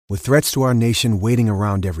With threats to our nation waiting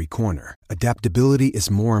around every corner, adaptability is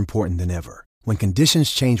more important than ever. When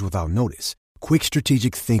conditions change without notice, quick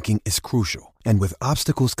strategic thinking is crucial. And with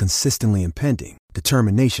obstacles consistently impending,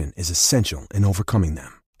 determination is essential in overcoming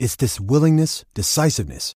them. It's this willingness,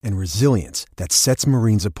 decisiveness, and resilience that sets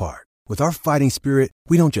Marines apart. With our fighting spirit,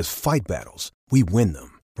 we don't just fight battles, we win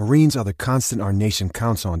them. Marines are the constant our nation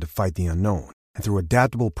counts on to fight the unknown. And through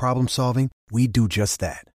adaptable problem solving, we do just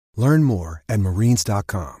that. Learn more at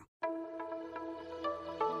marines.com.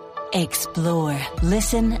 Explore,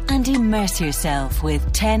 listen and immerse yourself with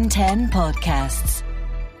 1010 podcasts.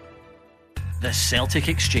 The Celtic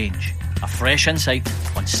Exchange, a fresh insight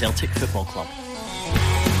on Celtic Football Club.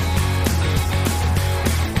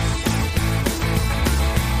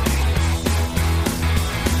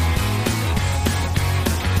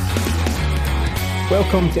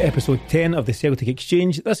 Welcome to episode 10 of the Celtic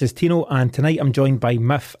Exchange. This is Tino, and tonight I'm joined by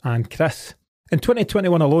Miff and Chris. In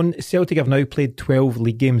 2021 alone, Celtic have now played 12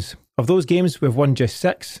 league games. Of those games, we've won just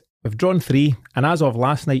 6, we've drawn 3, and as of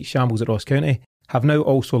last night's shambles at Ross County, have now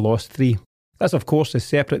also lost 3. This, of course, is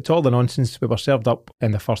separate to all the nonsense we were served up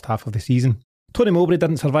in the first half of the season. Tony Mowbray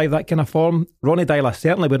didn't survive that kind of form, Ronnie Deila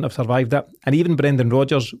certainly wouldn't have survived it, and even Brendan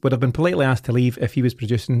Rodgers would have been politely asked to leave if he was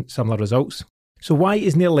producing similar results. So why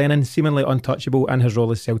is Neil Lennon seemingly untouchable in his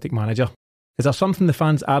role as Celtic manager? Is there something the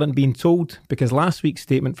fans aren't being told? Because last week's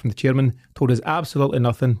statement from the chairman told us absolutely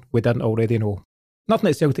nothing we didn't already know. Nothing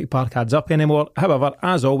at Celtic Park adds up anymore. However,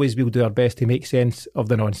 as always, we'll do our best to make sense of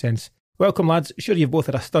the nonsense. Welcome, lads. Sure, you've both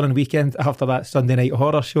had a stunning weekend after that Sunday night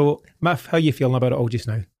horror show. Miff, how are you feeling about it all just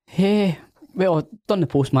now? Hey, well, I've done the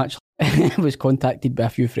post-match. I was contacted by a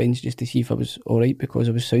few friends just to see if I was alright because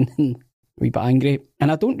I was sounding a wee bit angry.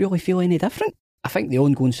 And I don't really feel any different. I think the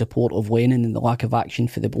ongoing support of Lennon and the lack of action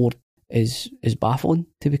for the board is baffling,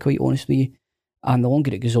 to be quite honest with you. And the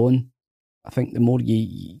longer it goes on, I think the more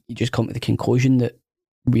you just come to the conclusion that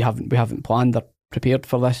we haven't planned or prepared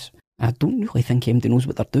for this. I don't really think MD knows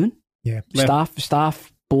what they're doing. Yeah,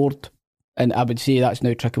 Staff, board, and I would say that's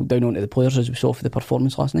now trickled down onto the players as we saw for the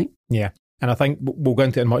performance last night. Yeah, and I think we'll go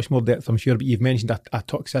into it in much more depth, I'm sure, but you've mentioned a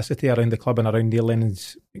toxicity around the club and around Neil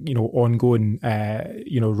Lennon's ongoing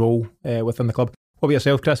role within the club. What about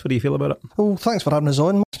yourself, Chris? What do you feel about it? Well, thanks for having us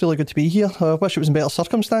on. It's really good to be here. I wish it was in better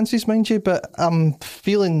circumstances, mind you, but I'm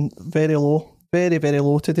feeling very low, very, very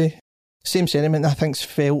low today. Same sentiment I think's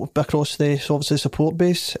felt across the obviously support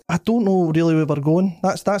base. I don't know really where we're going.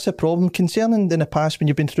 That's a problem. Concerning in the past when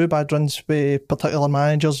you've been through bad runs with particular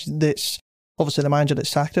managers, that's obviously the manager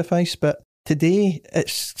that's sacrificed. But today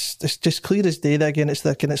it's just clear as day that again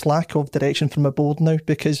it's lack of direction from the board now,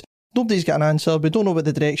 because nobody's got an answer. We don't know what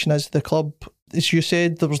the direction is. The club, as you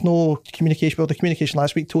said, there was no communication. Well, the communication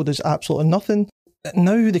last week told us absolutely nothing.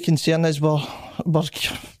 Now the concern is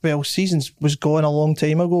seasons was gone a long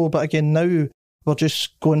time ago, but again now we're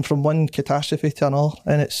just going from one catastrophe to another,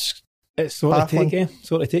 and it's sort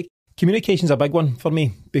of take. Communication's a big one for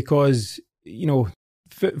me because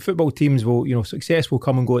football teams will success will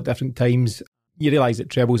come and go at different times. You realise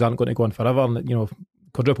that trebles aren't going to go on forever, and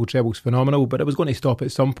quadruple treble's phenomenal, but it was going to stop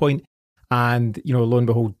at some point, and lo and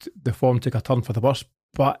behold the form took a turn for the worse.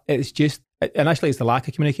 But it's just initially it's the lack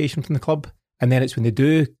of communication from the club. And then it's when they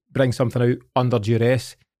do bring something out under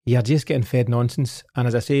duress, you're just getting fed nonsense. And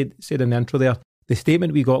as I said in the intro there, the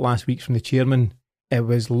statement we got last week from the chairman, it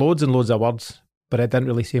was loads and loads of words, but it didn't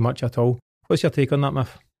really say much at all. What's your take on that,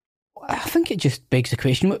 Miff? I think it just begs the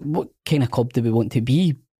question, what kind of club do we want to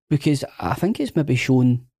be? Because I think it's maybe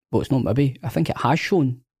shown, well, it's not maybe, I think it has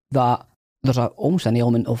shown that there's almost an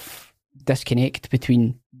element of disconnect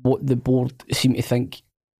between what the board seem to think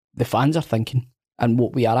the fans are thinking and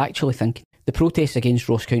what we are actually thinking. The protests against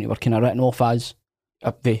Ross County were kind of written off as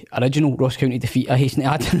the original Ross County defeat, I hasten to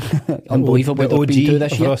add. Unbelievable. The OG been to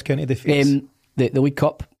this of year. Ross County defeats. The League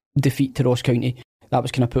Cup defeat to Ross County, that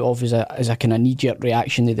was kind of put off as a kind of knee-jerk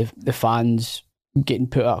reaction to the fans getting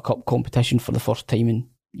put out of cup competition for the first time in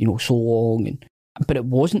so long. But that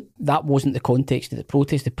wasn't the context of the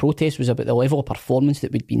protest. The protest was about the level of performance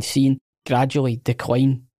that we'd been seeing gradually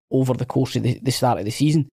decline over the course of the start of the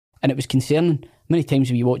season. And it was concerning. Many times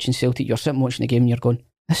when you're watching Celtic, you're sitting watching the game and you're going,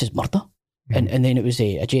 this is murder. Mm. And then it was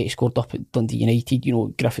a Jet scored up at Dundee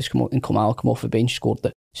United, Griffiths and Kamala come off the bench, scored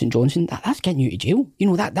at St Johnstone. That's getting you to jail.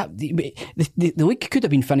 The league could have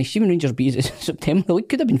been finished. Even Rangers beat us in September, the league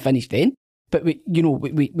could have been finished then. But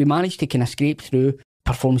we managed to kind of scrape through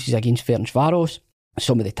performances against Ferencváros,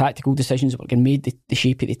 some of the tactical decisions that were getting made, the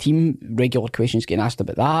shape of the team, regular questions getting asked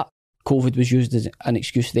about that. COVID was used as an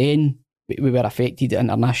excuse then. We were affected at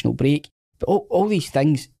international break. But all these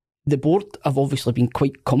things, the board have obviously been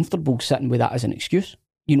quite comfortable sitting with that as an excuse.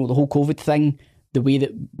 The whole COVID thing, the way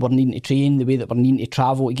that we're needing to train, the way that we're needing to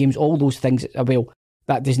travel to games, all those things, well,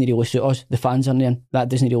 that doesn't really suit us. The fans are in. That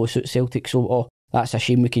doesn't really suit Celtic. So, that's a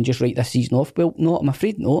shame. We can just write this season off. Well, no, I'm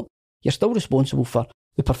afraid not. You're still responsible for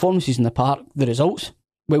the performances in the park, the results.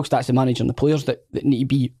 Whilst that's the manager and the players that need to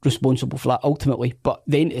be responsible for that ultimately. But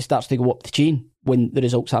then it starts to go up the chain when the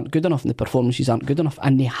results aren't good enough and the performances aren't good enough.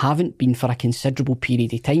 And they haven't been for a considerable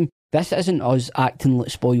period of time. This isn't us acting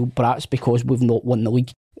like spoiled brats because we've not won the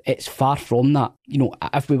league. It's far from that. You know,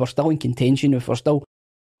 if we were still in contention, if we're still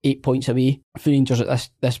 8 points away from Rangers at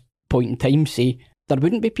this point in time, say, there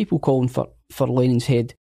wouldn't be people calling for Lennon's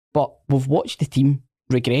head. But we've watched the team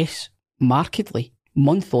regress markedly,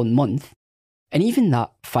 month on month. And even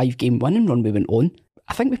that 5-game winning run we went on,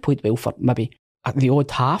 I think we played well for maybe the odd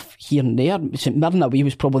half here and there. St Mirren away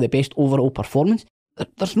was probably the best overall performance.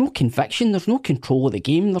 There's no conviction, there's no control of the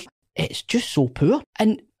game. It's just so poor.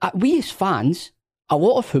 And we as fans, a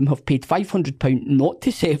lot of whom have paid £500 not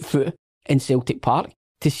to set foot in Celtic Park,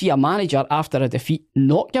 to see a manager after a defeat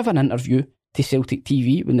not give an interview to Celtic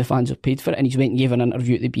TV when the fans have paid for it, and he's went and gave an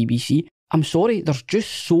interview at the BBC. I'm sorry, there's just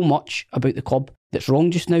so much about the club that's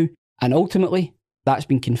wrong just now. And ultimately, that's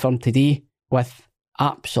been confirmed today with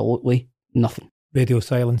absolutely nothing. Radio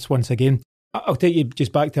silence once again. I'll take you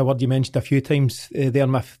just back to a word you mentioned a few times there,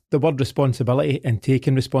 Miff. The word responsibility and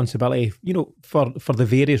taking responsibility, you know, for the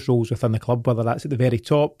various roles within the club, whether that's at the very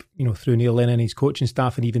top, you know, through Neil Lennon and his coaching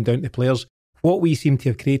staff and even down to the players. What we seem to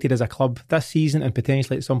have created as a club this season and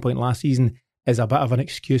potentially at some point last season is a bit of an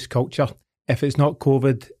excuse culture. If it's not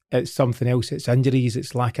COVID, it's something else. It's injuries,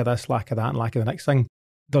 it's lack of this, lack of that and lack of the next thing.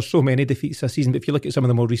 There's so many defeats this season, but if you look at some of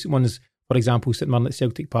the more recent ones, for example, St Mirren at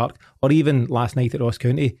Celtic Park, or even last night at Ross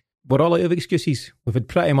County, we're all out of excuses. We've had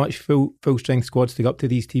pretty much full strength squads to go up to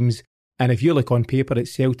these teams, and if you look on paper at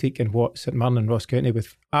Celtic and what St Mirren and Ross County,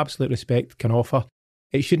 with absolute respect, can offer,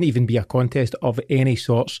 it shouldn't even be a contest of any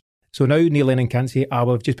sorts. So now Neil Lennon can't say,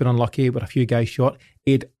 we've just been unlucky, we're a few guys short.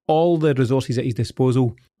 He had all the resources at his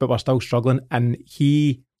disposal, but we're still struggling, and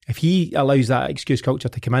if he allows that excuse culture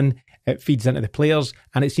to come in, it feeds into the players,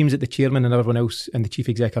 and it seems that the chairman and everyone else and the chief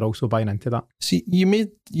exec are also buying into that. See, you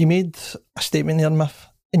made a statement there, Miff,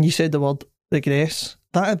 and you said the word regress.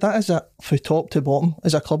 That is it from top to bottom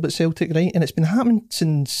as a club at Celtic, right? And it's been happening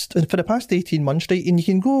for the past 18 months, right? And you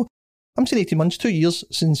can go, I'm saying 18 months, 2 years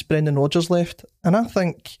since Brendan Rodgers left, and I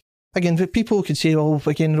think, again, people could say, well,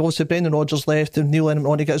 again, obviously Brendan Rodgers left and Neil Lennon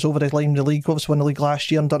only gets over the line in the league, obviously won the league last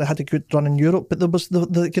year and had a good run in Europe, but there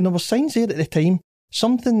were signs there at the time.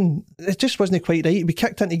 Something, it just wasn't quite right. We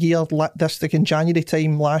kicked into gear in January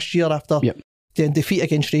time last year after the defeat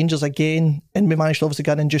against Rangers again, and we managed to obviously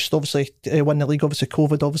get in and just obviously win the league. Obviously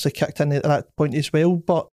COVID obviously kicked in at that point as well,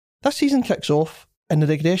 but this season kicks off and the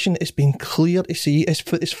regression has been clear to see.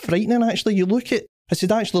 It's frightening actually. You look at, I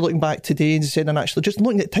said actually looking back today and saying, and actually just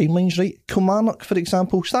looking at timelines, right? Kilmarnock, for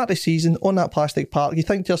example, start the season on that plastic park. You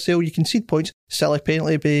think to yourself, you concede points, silly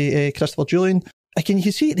penalty by Christopher Julian. Again, you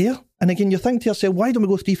can see it there. And again, you think to yourself, why don't we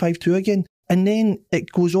go 3-5-2 again? And then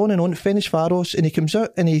it goes on and on. Ferencváros, and he comes out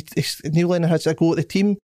and Neil Lennon has a go at the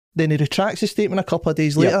team. Then he retracts his statement a couple of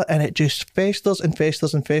days later, and it just festers and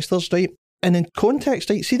festers and festers, right? And in context,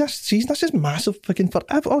 right, see this season, this is massive fucking for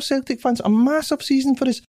all Celtic fans, a massive season for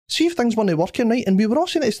us. See if things weren't working, right? And we were all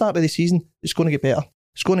saying at the start of the season, it's going to get better.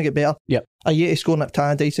 It's going to get better. Yep. Ayeti scoring at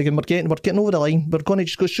Tannadice again. We're getting over the line. We're going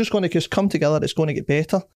to it's just going to come together. It's going to get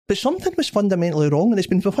better. But something was fundamentally wrong, and it's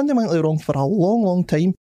been fundamentally wrong for a long, long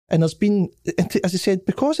time. And there's been, as I said,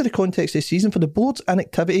 because of the context of the season, for the board's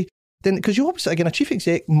inactivity, then because you obviously, again, a chief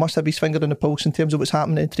exec must have his finger on the pulse in terms of what's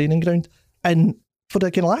happening in the training ground. And for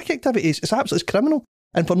the lack of activities, it's absolutely criminal.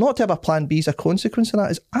 And for not to have a plan B as a consequence of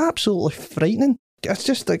that is absolutely frightening. It's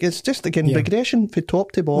just regression from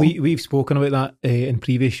top to bottom. We've spoken about that in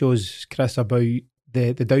previous shows, Chris, about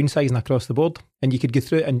the downsizing across the board, and you could go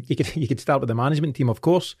through it, and you could start with the management team, of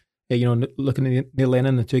course. Looking at Neil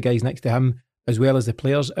Lennon, the two guys next to him, as well as the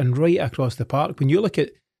players, and right across the park. When you look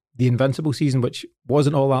at the Invincible season, which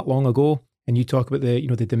wasn't all that long ago, and you talk about the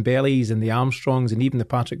Dembélés and the Armstrongs and even the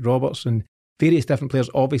Patrick Roberts and various different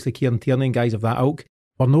players, obviously Kieran Tierney and guys of that ilk.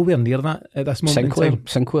 We're nowhere near that at this moment in time.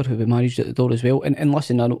 Sinclair, who we managed at the door as well. And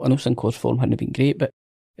listen, I know Sinclair's form hadn't been great, but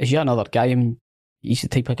is yet another guy, he's the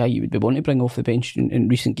type of guy you would be wanting to bring off the bench in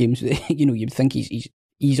recent games. You'd think he's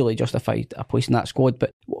easily justified a place in that squad.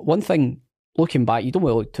 But one thing, looking back, you don't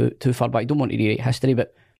want to look too far back, you don't want to rewrite history,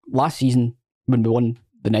 but last season, when we won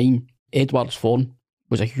the 9, Edouard's form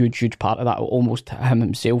was a huge part of that. Almost him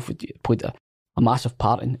himself played a massive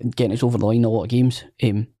part in getting us over the line in a lot of games.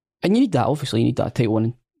 And you need that, obviously, you need that title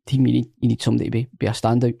winning team. You need somebody to be a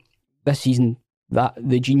standout. This season, that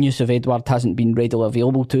the genius of Edward hasn't been readily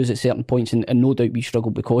available to us at certain points, and no doubt we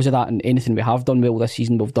struggled because of that, and anything we have done well this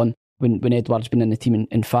season we've done when Edward's been in the team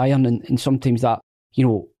in fire, and sometimes that, you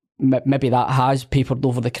know, maybe that has papered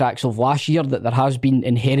over the cracks of last year, that there has been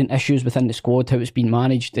inherent issues within the squad, how it's been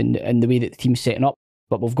managed and the way that the team's setting up,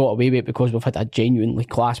 but we've got away with it because we've had a genuinely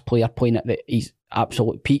class player playing at his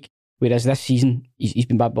absolute peak, whereas this season he's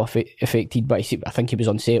been badly affected by, I think he was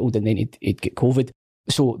unsettled and then he'd get COVID,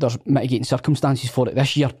 so there's mitigating circumstances for it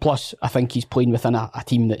this year, plus I think he's playing within a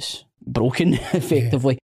team that's broken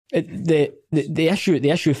effectively. The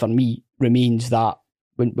issue for me remains that,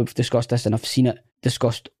 when we've discussed this and I've seen it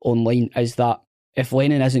discussed online, is that if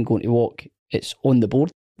Lennon isn't going to walk, it's on the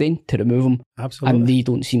board then to remove him. Absolutely. And they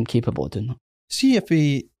don't seem capable of doing that. See if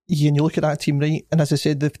you look at that team, right, and as I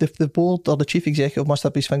said, the board or the chief executive must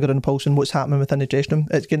have his finger on the pulse on what's happening within the dressing room.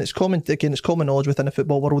 It's common knowledge within the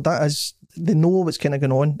football world. That is, they know what's kind of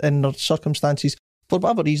going on in their circumstances for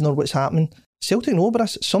whatever reason or what's happening. Celtic know about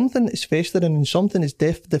this. Something is festering and something is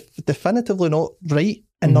definitively not right,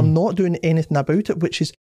 and they're not doing anything about it, which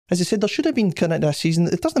is, as I said, there should have been kind of a season.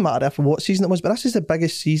 It doesn't matter what season it was, but this is the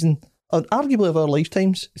biggest season, arguably, of our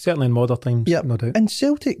lifetimes. Certainly in modern times, no doubt. And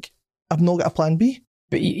Celtic have not got a plan B.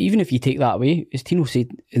 But even if you take that away, as Tino said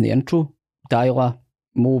in the intro, Dyla,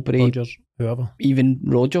 Mowbray, Rodgers, whoever, even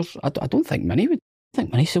Rodgers, I don't think many would. I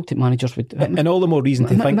think many Celtic managers would. And all the more reason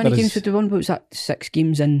to think many games would we won? What was that? 6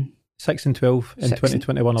 games in? 6 and 12 in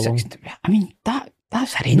 2021 alone. I mean,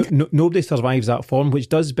 that's horrendous. Nobody survives that form, which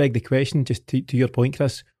does beg the question, just to your point,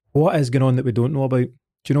 Chris, what is going on that we don't know about?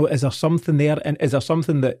 Do you know, is there something there, and is there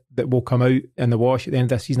something that will come out in the wash at the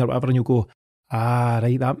end of the season or whatever, and you'll go,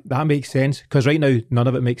 right, that makes sense? Because right now, none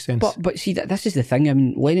of it makes sense. But see, this is the thing. I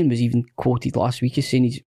mean, Lennon was even quoted last week as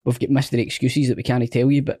saying we've got mystery excuses that we can't tell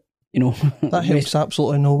you, but, you know... That helps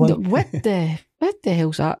absolutely no one. What the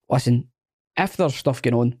hell's that? Listen, if there's stuff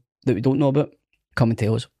going on that we don't know about, come and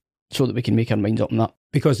tell us so that we can make our minds up on that.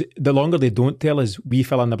 Because the longer they don't tell us, we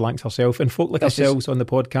fill in the blanks ourselves. And folk like ourselves on the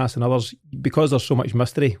podcast and others, because there's so much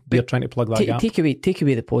mystery, we're trying to plug that gap. Take away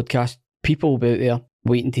the podcast. People will be out there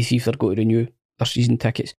waiting to see if they're going to renew their season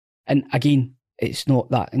tickets. And again, it's not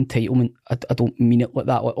that entitlement. I don't mean it like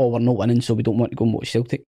that, like, we're not winning, so we don't want to go and watch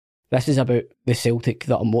Celtic. This is about the Celtic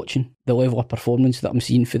that I'm watching, the level of performance that I'm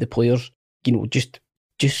seeing for the players, you know, just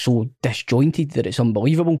so disjointed that it's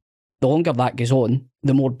unbelievable. The longer that goes on,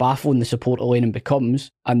 the more baffling the supporter Lennon becomes,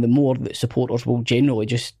 and the more that supporters will generally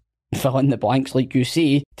just fill in the blanks, like you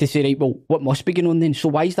say, to say, right, well, what must be going on then? So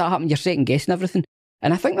why is that happening? You're second guessing everything.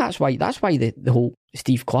 And I think that's why the whole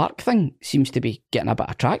Steve Clarke thing seems to be getting a bit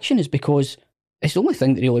of traction, is because it's the only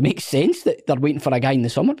thing that really makes sense that they're waiting for a guy in the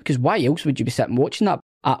summer, because why else would you be sitting watching that?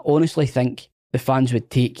 I honestly think the fans would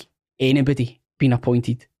take anybody being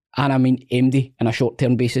appointed, and I mean MD, on a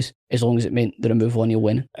short-term basis, as long as it meant the removal of Neil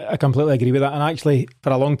Lennon. I completely agree with that. And actually,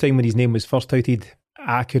 for a long time when his name was first touted,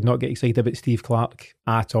 I could not get excited about Steve Clarke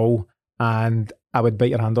at all. And I would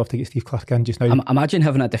bite your hand off to get Steve Clarke in just now. Imagine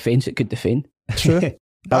having a defence that could defend. True.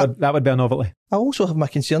 that would be a novelty. I also have my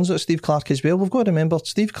concerns about Steve Clarke as well. We've got to remember,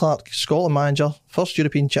 Steve Clarke, Scotland manager, first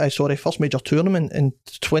major tournament in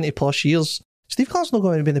 20 plus years. Steve Clarke's not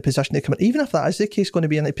going to be in the position to come in, even if that is the case, going to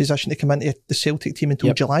be in the position to come into the Celtic team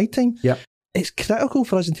until July time. Yep. It's critical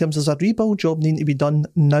for us in terms of there's a rebuild job needing to be done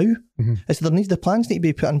now. The plans need to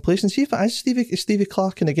be put in place, and see if it is Stevie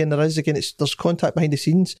Clarke, and again there's contact behind the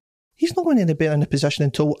scenes. He's not going to be in a position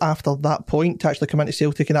until after that point to actually come into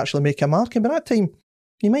Celtic and actually make a mark. And by that time,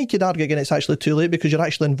 you could argue again it's actually too late, because you're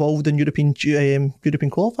actually involved in European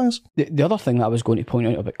qualifiers. The other thing that I was going to point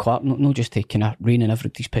out about Clarke, not just to kind of rain in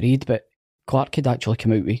everybody's parade, but Clarke could actually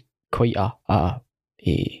come out with quite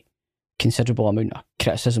a considerable amount of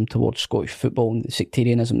criticism towards Scottish football and the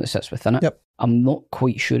sectarianism that sits within it. Yep. I'm not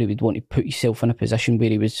quite sure he would want to put himself in a position where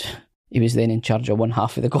he was then in charge of one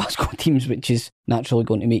half of the Glasgow teams, which is naturally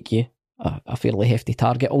going to make you a fairly hefty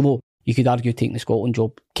target. Although you could argue taking the Scotland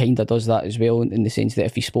job kind of does that as well, in the sense that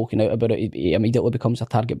if he's spoken out about it, he immediately becomes a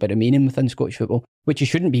target by remaining within Scottish football, which he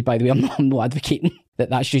shouldn't be, by the way. I'm not advocating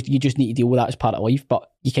that's just, you just need to deal with that as part of life, but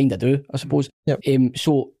you kind of do, I suppose. Yep.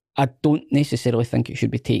 So I don't necessarily think it should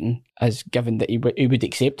be taken as given that he would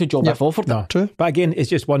accept the job if offered. No, true. But again, it's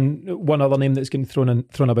just one other name that's getting thrown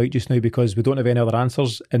about just now, because we don't have any other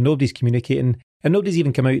answers and nobody's communicating, and nobody's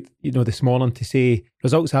even come out, this morning to say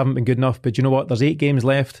results haven't been good enough. But you know what? There's 8 games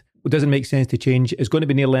left. It doesn't make sense to change. It's going to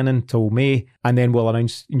be Neil Lennon till May, and then we'll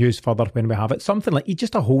announce news further when we have it. Something like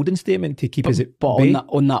just a holding statement to keep us at bay. But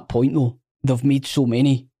on that point though, they've made so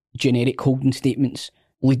many generic holding statements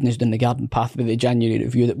leading us down the garden path with the January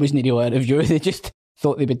review that wasn't really a review. They just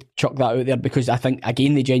thought they would chuck that out there, because I think,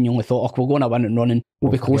 again, they genuinely thought, we'll go on a win and run and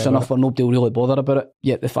we'll be close enough where nobody will really bother about it.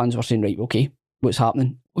 Yet the fans were saying, right, okay, what's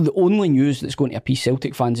happening? The only news that's going to appease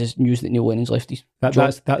Celtic fans is news that Neil Lennon's left his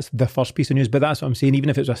job. That's the first piece of news, but that's what I'm saying. Even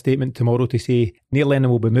if it was a statement tomorrow to say Neil Lennon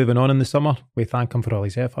will be moving on in the summer, we thank him for all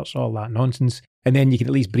his efforts, all that nonsense, and then you can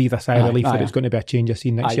at least breathe a sigh of relief that it's going to be a change of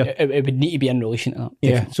scene next year. It would need to be in relation to that.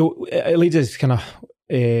 Yeah, so it leads us kind of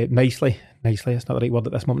nicely, it's not the right word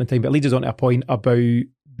at this moment in time, but it leads us on to a point about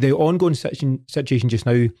the ongoing situation just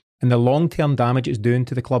now and the long-term damage it's doing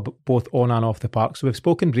to the club, both on and off the park. So we've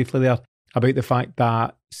spoken briefly there about the fact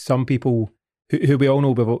that some people who we all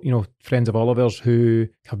know, friends of all of ours who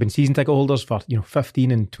have been season ticket holders for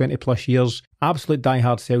 15 and 20 plus years, absolute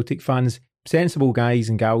diehard Celtic fans, sensible guys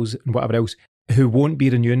and gals and whatever else, who won't be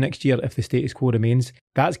renewing next year if the status quo remains.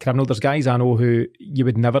 That's criminal. There's guys I know who you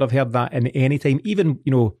would never have heard that in any time, even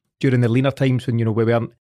during the leaner times when we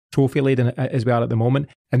weren't trophy laden as we are at the moment.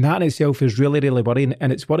 And that in itself is really, really worrying,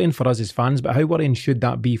 and it's worrying for us as fans. But how worrying should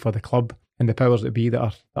that be for the club and the powers that be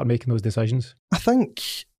that are making those decisions? I think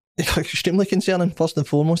it's extremely concerning, first and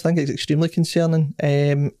foremost. I think it's extremely concerning.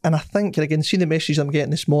 And I think, again, seeing the message I'm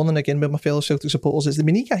getting this morning, again, with my fellow Celtic supporters, is that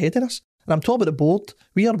we need to get ahead of us. And I'm talking about the board.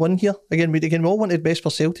 We are one here. Again, we all wanted the best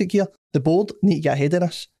for Celtic here. The board need to get ahead of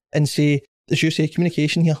us and say, as you say,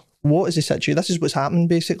 communication here. What is the situation? This is what's happening,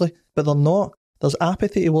 basically. But they're not. There's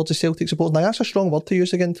apathy towards the Celtic support. Now, that's a strong word to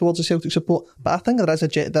use again towards the Celtic support, but I think there is a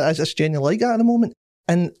genuine like that at the moment.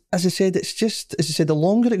 And as I said, it's just, the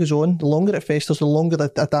longer it goes on, the longer it festers, the longer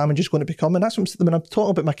the damage is going to become. And that's when I'm talking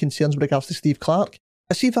about my concerns with regards to Steve Clarke.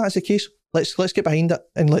 I see if that's the case, let's get behind it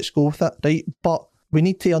and let's go with it, right? But we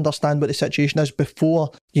need to understand what the situation is before,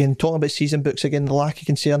 talking about season books again, the lack of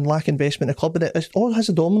concern, lack of investment in the club, but it all has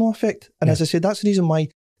a domino effect. And as I said, that's the reason why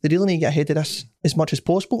they really need to get ahead of this as much as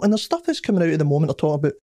possible. And there's stuff that's coming out at the moment. They're talking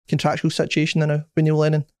about contractual situation now with Neil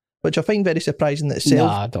Lennon, which I find very surprising in itself.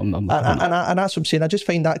 Nah, I don't. And that's what I'm saying. I just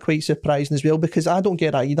find that quite surprising as well, because I don't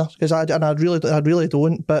get that either. I really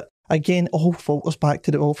don't. But again, all filters back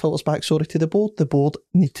to the board. The board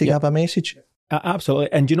need to give a message.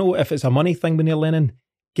 Absolutely. And if it's a money thing with Neil Lennon,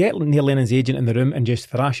 get Neil Lennon's agent in the room and just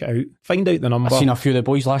thrash it out. Find out the number. I've seen a few of the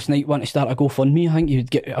boys last night want to start a GoFundMe. I think you'd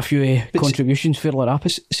get a few contributions fairly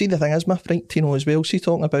rapid. See, the thing is, my friend Tino as well, see,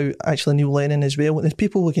 talking about actually Neil Lennon as well. There's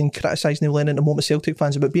people who can criticise Neil Lennon at the moment, Celtic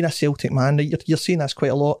fans, about being a Celtic man. You're seeing this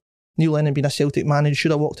quite a lot. Neil Lennon being a Celtic man and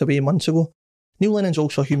should have walked away months ago. Neil Lennon's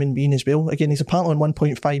also a human being as well. Again, he's apparently on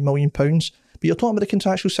 £1.5 million. But you're talking about the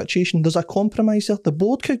contractual situation. There's a compromise there. The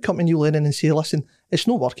board could come to Neil Lennon and say, listen, it's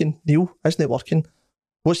not working. Neil, isn't it working?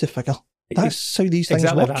 What's the figure? That's how these things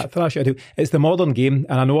work. Exactly that. It's the modern game,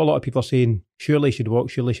 and I know a lot of people are saying, surely should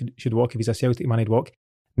walk if he's a Celtic man, he'd walk.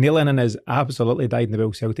 Neil Lennon is absolutely dyed in the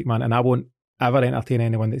wool Celtic man, and I won't ever entertain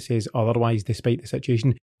anyone that says otherwise, despite the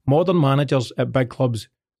situation. Modern managers at big clubs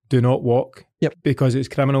do not walk, because it's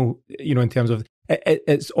criminal, in terms of,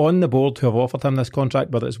 it's on the board who have offered him this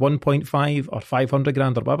contract, whether it's 1.5 or 500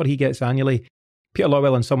 grand or whatever he gets annually. Peter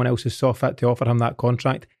Lawwell and someone else is so fit to offer him that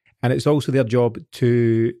contract. And it's also their job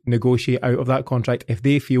to negotiate out of that contract if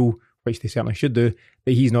they feel, which they certainly should do,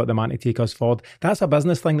 that he's not the man to take us forward. That's a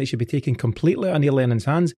business thing that should be taken completely out of Neil Lennon's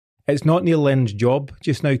hands. It's not Neil Lennon's job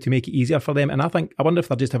just now to make it easier for them. And I wonder if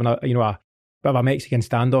they're just having a bit of a Mexican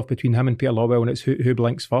standoff between him and Peter Lawwell, and it's who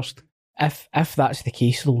blinks first. If that's the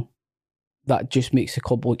case, though, that just makes the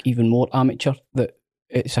club look even more amateur. That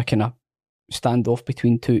it's a kind of standoff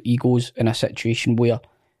between two egos in a situation where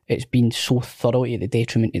it's been so thoroughly at the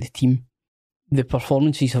detriment of the team. The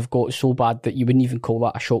performances have got so bad that you wouldn't even call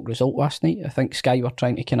that a shock result last night. I think Sky were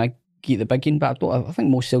trying to kind of get the big in, but I think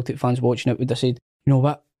most Celtic fans watching it would have said, you know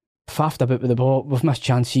what, faffed a bit with the ball, we've missed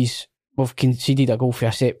chances, we've conceded a goal for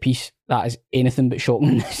a set piece. That is anything but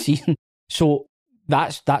shocking this season. So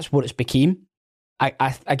that's what it's became. I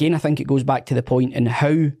think it goes back to the point in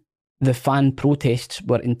how the fan protests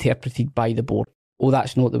were interpreted by the board.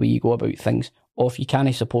 That's not the way you go about things. If you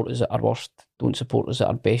can't support us at our worst, don't support us at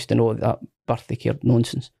our best, and all that birthday care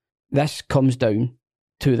nonsense. This comes down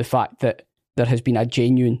to the fact that there has been a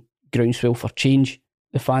genuine groundswell for change.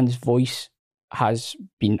 The fans' voice has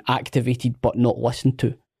been activated but not listened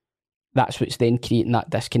to. That's what's then creating that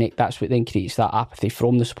disconnect. That's what then creates that apathy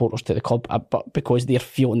from the supporters to the club, but because they're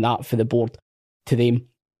feeling that for the board to them.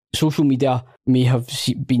 Social media may have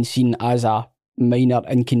been seen as a minor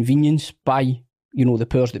inconvenience by the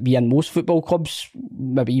powers that be in most football clubs,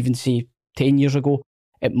 maybe even say 10 years ago.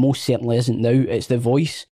 It most certainly isn't now. It's the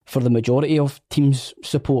voice for the majority of teams'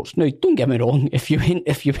 supports. Now, don't get me wrong, if you went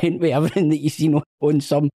with everything that you see on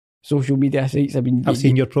some social media sites, I've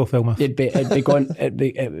seen your profile, Muff. You'd be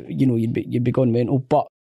gone mental. But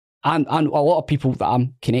and a lot of people that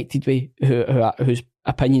I'm connected with whose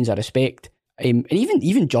opinions I respect, and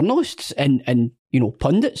even journalists and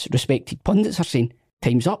pundits, respected pundits, are saying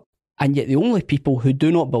time's up. And yet the only people who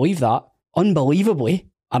do not believe that, unbelievably,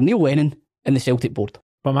 are Neil Lennon and the Celtic board.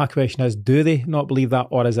 But my question is, do they not believe that,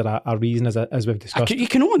 or is there a reason, as we've discussed? You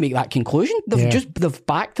can only make that conclusion. They've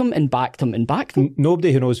backed him and backed him and backed him.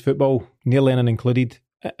 Nobody who knows football, Neil Lennon included,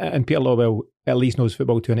 and Peter Lawwell at least knows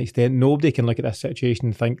football to an extent. Nobody can look at this situation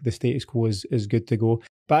and think the status quo is good to go.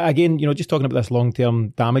 But again, just talking about this long-term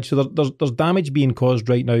damage. So there's damage being caused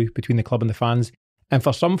right now between the club and the fans. And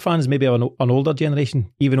for some fans, maybe an older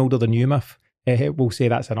generation, even older than you, Miff, will say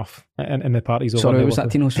that's enough, and the party's over. Sorry, was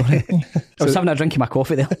that Tino? Sorry. I was having a drink of my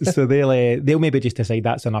coffee there. So they'll maybe just decide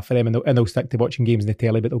that's enough for them, and they'll stick to watching games in the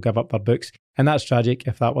telly, but they'll give up their books. And that's tragic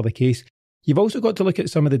if that were the case. You've also got to look at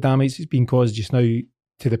some of the damage that's being caused just now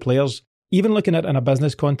to the players. Even looking at it in a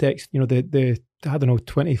business context, the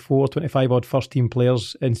 24, 25 odd first team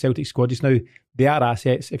players in Celtic squad just now, they are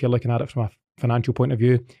assets if you're looking at it from a financial point of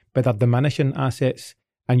view, but they're diminishing assets.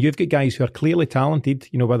 And you've got guys who are clearly talented,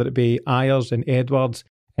 whether it be Ayers and Edwards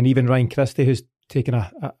and even Ryan Christie, who's taking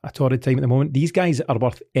a torrid time at the moment. These guys are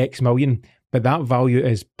worth X million, but that value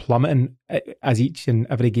is plummeting as each and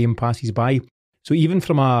every game passes by. So even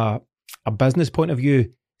from a business point of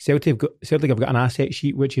view, Celtic have got an asset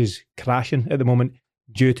sheet which is crashing at the moment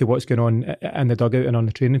due to what's going on in the dugout and on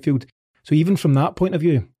the training field. So even from that point of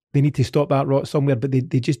view, they need to stop that rot somewhere, but they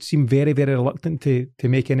just seem very, very reluctant to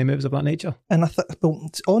make any moves of that nature. And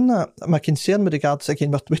on that, my concern with regards,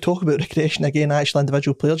 again, we talk about regression again, actual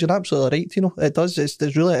individual players, you're absolutely right, it does,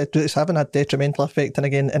 it's having a detrimental effect, and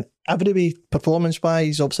again, in every way,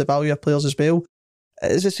 performance-wise, obviously value of players as well.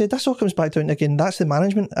 As I said, this all comes back down to, again, that's the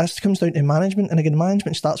management, this comes down to management, and again,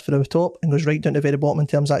 management starts from the top and goes right down to the very bottom in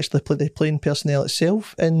terms of actually the playing personnel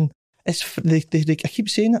itself, and I keep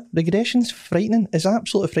saying it, regression's frightening. It's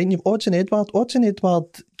absolutely frightening. You've Odds and Edward,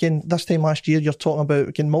 again, this time last year, you're talking about,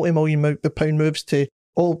 again, multi-million pound moves to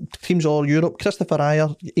all teams all Europe. Christopher Ayer,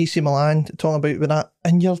 AC Milan, talking about with that.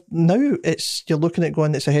 And you're looking at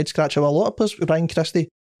going, it's a head scratcher. Well, a lot of players, Ryan Christie,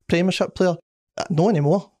 Premiership player, no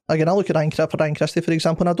anymore. Again, I look at Ryan Christie, for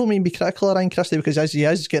example, and I don't mean be critical of Ryan Christie because as he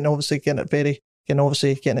is getting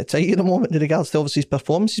it tight at the moment in regards to obviously his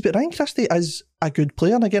performances, but Ryan Christie is a good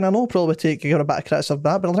player, and again I know probably take a bit of criticism of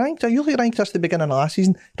that, but you look at Ryan Christie beginning of last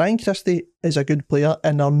season, Ryan Christie is a good player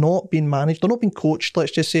and they're not being managed, they're not being coached,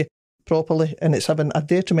 let's just say, properly, and it's having a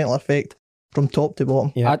detrimental effect from top to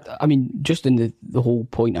bottom. Yeah. I mean, just in the whole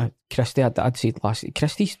point of Christie, I'd say last week,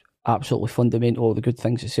 Christie's absolutely fundamental, all the good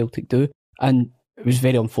things that Celtic do, and it was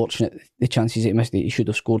very unfortunate the chances that he missed, that he should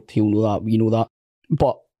have scored. He'll know that, we know that,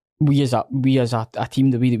 but we as a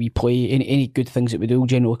team, the way that we play, any good things that we do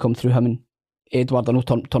generally come through him and Edward. I know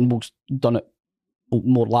Turnbull's done it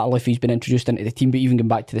more latterly if he's been introduced into the team, but even going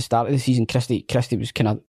back to the start of the season, Christie was kind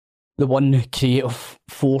of the one creative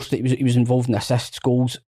force that he was involved in assists,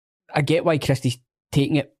 goals. I get why Christie's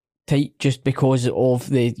taking it tight just because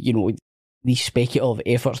of the speculative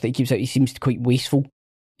efforts that he keeps out. He seems quite wasteful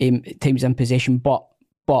at times in possession, but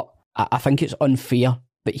I think it's unfair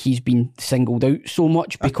that he's been singled out so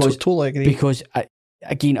much because I totally agree. Because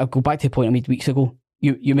again, I'll go back to the point I made weeks ago.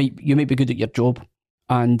 You might be good at your job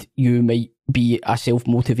and you might be a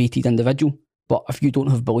self-motivated individual, but if you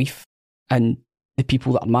don't have belief in the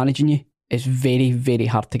people that are managing you, it's very, very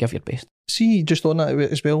hard to give your best. See, just on that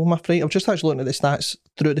as well, my friend, I've just actually looking at the stats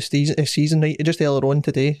throughout the season, right, just earlier on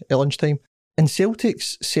today at lunchtime. In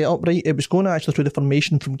Celtic's setup, right, it was going actually through the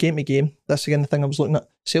formation from game to game. That's again the thing I was looking at.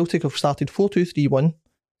 Celtic have started 4-2-3-1.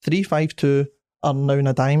 3-5-2 are now in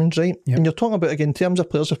a diamond, right? Yep. And you're talking about, again, in terms of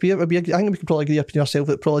players, I think we can probably agree upon yourself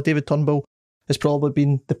that probably David Turnbull has probably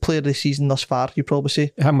been the player of the season thus far, you probably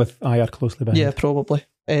say. Him with Ayer closely behind. Yeah, probably.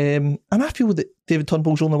 And I feel that David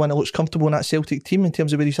Turnbull's the only one that looks comfortable in that Celtic team in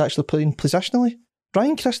terms of where he's actually playing positionally.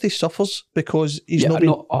 Ryan Christie suffers because he's not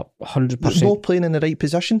 100%. Not playing in the right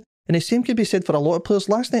position. And the same could be said for a lot of players.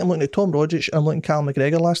 Last night I'm looking at Tom Rogic and I'm looking at Callum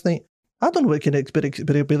McGregor last night. I don't know what kind of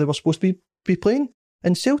they were supposed to be playing.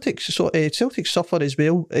 And Celtic suffer as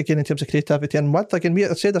well, again, in terms of creativity and width. Again,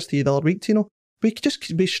 I said this to you the other week,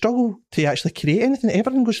 we struggle to actually create anything.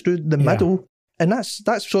 Everything goes through the middle. And that's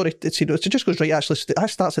sorry, it just goes right, actually, that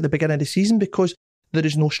starts at the beginning of the season because there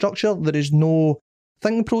is no structure, there is no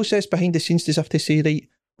thinking process behind the scenes as if to say, right,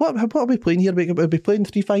 what are we playing here? Are we playing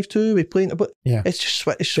 3-5-2? Are we playing? But it's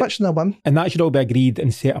just switching a whim. And that should all be agreed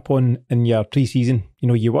and set upon in your pre-season.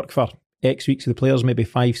 You work for X weeks of the players, maybe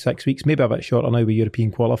 5-6 weeks, maybe a bit shorter now with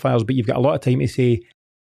European qualifiers, but you've got a lot of time to say,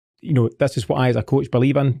 this is what I as a coach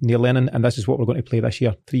believe in, Neil Lennon, and this is what we're going to play this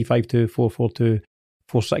year. 3-5-2, 4-4-2,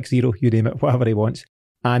 4-6-0, you name it, whatever he wants.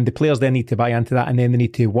 And the players then need to buy into that, and then they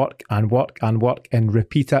need to work and work and work and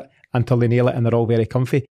repeat it until they nail it, and they're all very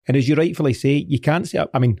comfy. And as you rightfully say, you can't say,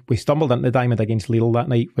 I mean, we stumbled into the diamond against Lille that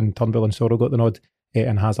night when Turnbull and Sorrell got the nod,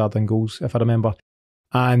 and Hazard and goals, if I remember.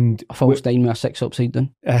 And a false nine with a 6 upside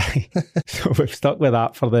down. So we've stuck with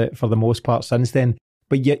that for the most part since then.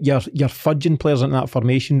 But you're fudging players into that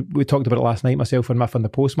formation. We talked about it last night, myself and Miff, on the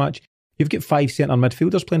post-match. You've got 5 centre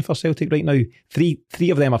midfielders playing for Celtic right now. Three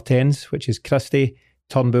of them are 10s, which is Christie,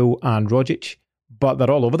 Turnbull and Rogic. But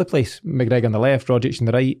they're all over the place. McGregor on the left, Rogic on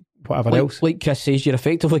the right, whatever else. Like Chris says, you're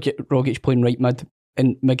effectively get Rogic playing right mid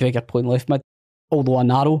and McGregor playing left mid. Although a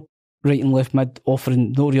narrow right and left mid,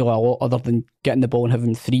 offering no really a lot other than getting the ball and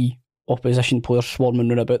having 3 opposition players swarming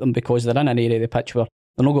round about them because they're in an area of the pitch where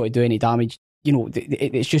they're not going to do any damage. You know,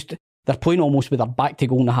 it's just they're playing almost with their back to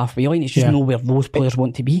goal in the halfway line. It's just know where those players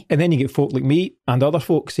want to be. And then you get folk like me and other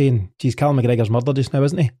folk saying, geez, Cal McGregor's murdered just now,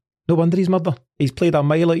 isn't he? No wonder he's murdered. He's played a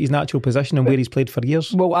mile out his natural position and where he's played for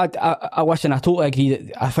years. Well, I listen, I totally agree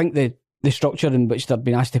that I think the structure in which they're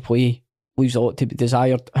being asked to play leaves a lot to be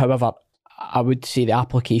desired. However, I would say the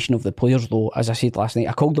application of the players, though, as I said last night,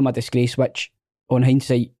 I called them a disgrace, which on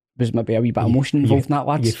hindsight was maybe a wee bit of emotion involved in that,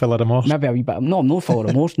 lads. You full of remorse? Maybe a wee bit. No, I'm not full of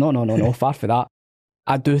remorse. No, far from that.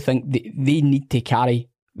 I do think they need to carry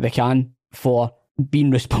the can for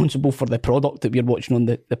being responsible for the product that we're watching on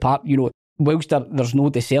the park. You know, whilst there's no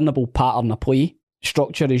discernible pattern of play,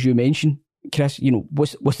 structure, as you mentioned, Chris, you know,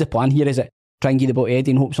 what's the plan here? Is it try and give the ball to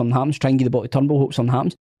Eddie and hope something happens? Try and give the ball to Turnbull, hope something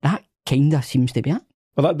happens? That kind of seems to be it.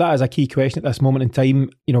 Well, that is a key question at this moment in time.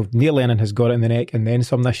 You know, Neil Lennon has got it in the neck and then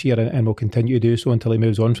some this year and will continue to do so until he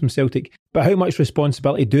moves on from Celtic. But how much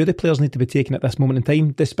responsibility do the players need to be taking at this moment in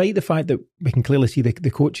time, despite the fact that we can clearly see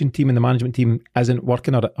the coaching team and the management team isn't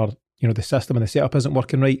working or you know, the system and the setup isn't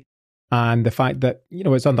working right, and the fact that, you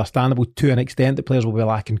know, it's understandable to an extent that players will be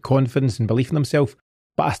lacking confidence and belief in themselves.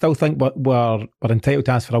 But I still think we're entitled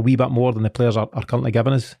to ask for a wee bit more than the players are currently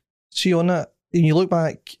giving us. See, on that, when you look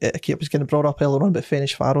back, Kate was getting brought up earlier on about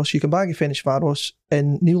Ferencváros. You come back to Ferencváros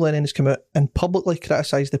and Neil Lennon has come out and publicly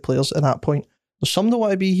criticised the players at that point. There's some that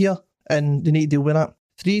want to be here and they need to deal with that.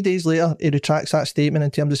 3 days later, he retracts that statement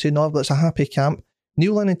in terms of saying, no, that's a happy camp.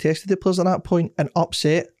 Neil Lennon tested the players at that point and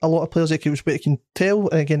upset a lot of players. But you can tell,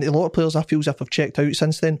 and again, a lot of players I feel as if have checked out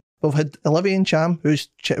since then. We've had Olivier Ncham, who's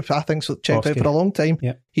I think checked out for a long time.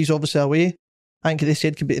 Yep. He's obviously away. I think they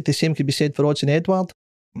said the same could be said for Odsonne Edouard.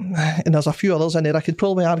 And there's a few others in there I could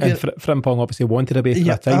probably argue. And Frimpong obviously wanted to be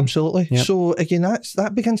for a time. Absolutely. Yep. So again,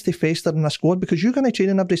 that begins to fester in a squad because you're going to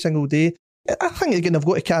train every single day. I think again they've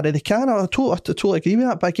got to carry the can. I totally agree with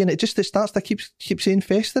that. But again, it starts to keep saying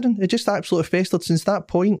festering. It just absolutely festered since that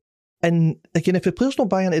point. And again, if the players don't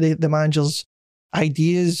buy into the manager's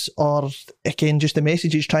ideas or again just the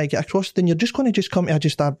message he's trying to get across, then you're just going to just come to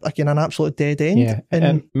an absolute dead end. Yeah,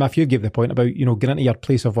 and Matthew gave the point about, you know, getting into your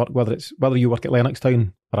place of work, whether you work at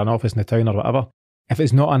Lennoxtown or an office in the town or whatever. If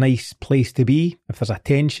it's not a nice place to be, if there's a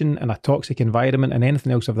tension and a toxic environment and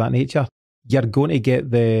anything else of that nature, you're going to get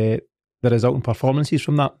the resulting performances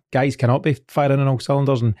from that. Guys cannot be firing on all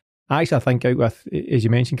cylinders. And actually, I think out with, as you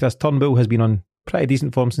mentioned, Chris, Turnbull has been on pretty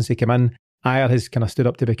decent form since he came in. Ayer has kind of stood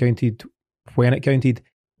up to be counted when it counted.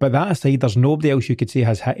 But that aside, there's nobody else you could say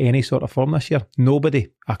has hit any sort of form this year. Nobody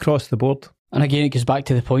across the board. And again, it goes back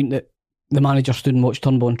to the point that the manager stood and watched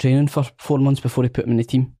Turnbull in training for 4 months before he put him in the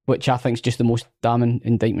team, which I think is just the most damning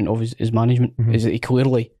indictment of his management, is that he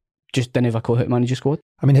clearly just didn't have a clue how to manage a squad.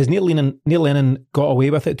 I mean, has Neil Lennon got away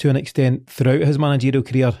with it to an extent throughout his managerial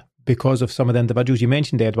career because of some of the individuals? You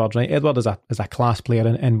mentioned Edward, right? Edward is a class player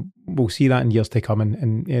and we'll see that in years to come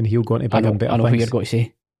and he'll go into bigger and better things. I know who you're going to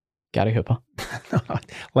say. Gary Hooper.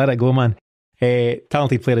 Let it go, man.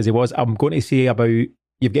 Talented player as he was. I'm going to say about,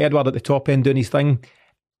 you've got Edward at the top end doing his thing.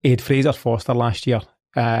 He had Fraser Foster last year.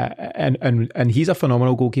 And he's a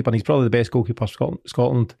phenomenal goalkeeper, and he's probably the best goalkeeper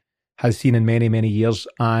Scotland has seen in many, many years.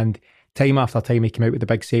 And time after time he came out with the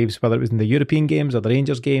big saves, whether it was in the European games or the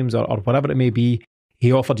Rangers games or whatever it may be.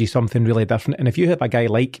 He offered you something really different. And if you have a guy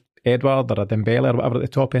like Edward or a Dembele or whatever at the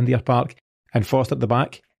top end of your park and Foster at the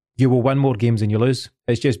back, you will win more games than you lose.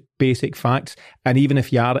 It's just basic facts. And even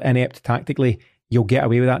if you are inept tactically, you'll get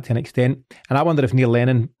away with that to an extent. And I wonder if Neil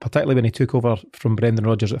Lennon, particularly when he took over from Brendan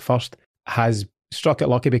Rodgers at first, has struck it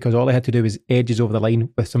lucky because all he had to do was edges over the line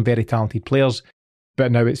with some very talented players.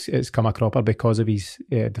 But now it's come a cropper because of his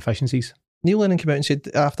deficiencies. Neil Lennon came out and said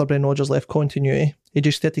after Brendan Rodgers left, continuity. He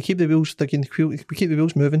just said to keep the wheels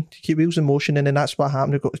moving, to keep wheels in motion, and then that's what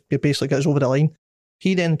happened. He basically got us over the line.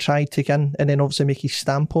 He then tried to get in and then obviously make his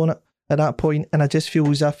stamp on it at that point, and I just feel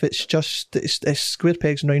as if it's square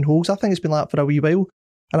pegs and round holes. I think it's been like that for a wee while.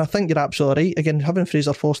 And I think you're absolutely right. Again, having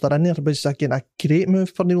Fraser Forster in there was, again, a great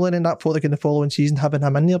move for Neil Lennon. That thought again the following season, having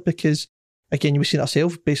him in there, because, again, you've seen it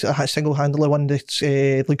yourself, basically single-handedly won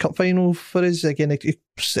the League Cup final for us. Again, he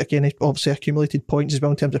obviously accumulated points as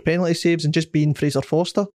well in terms of penalty saves and just being Fraser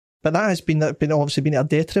Forster. But that has been obviously been at our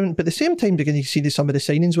detriment. But at the same time, again, you see that some of the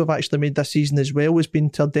signings we've actually made this season as well has been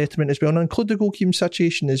to our detriment as well, and I include the goalkeeping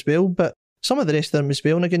situation as well. But some of the rest of them as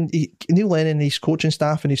well. And again, Neil Lennon and his coaching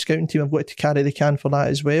staff and his scouting team have got to carry the can for that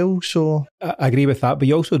as well. So I agree with that, but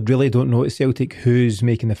you also really don't know at Celtic who's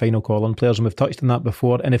making the final call on players, and we've touched on that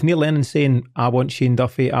before. And if Neil Lennon's saying, I want Shane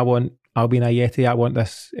Duffy, I want Albion Ayeti, I want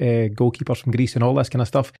this goalkeeper from Greece and all this kind of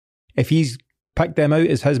stuff, if he's picked them out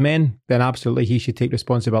as his men, then absolutely he should take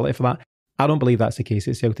responsibility for that. I don't believe that's the case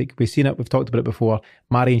at Celtic. We've seen it, we've talked about it before.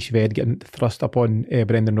 Marian Shved getting thrust up on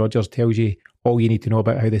Brendan Rodgers tells you all you need to know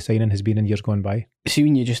about how the signing has been in years gone by. See,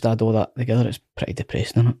 when you just add all that together, it's pretty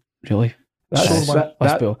depressing, isn't it? Really. Let's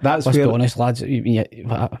be honest, lads.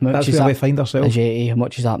 That's where we find ourselves. Ajeti, how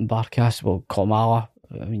much is that in Barkas? Well, Komala.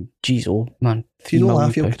 I mean, geez, old man. If you don't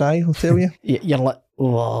laugh, you'll cry, I'll tell you. You're like,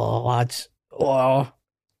 oh, lads. Oh,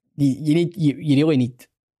 you really need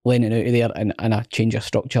Lennon out of there and a change of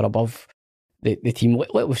structure above the team.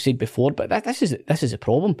 Like we've said before, but this is a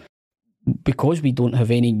problem. Because we don't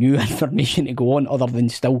have any new information to go on other than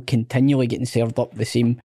still continually getting served up the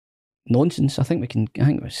same nonsense. I think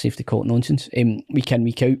it's safe to call it nonsense. Week in,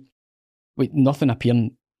 week out, with nothing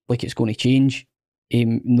appearing like it's going to change.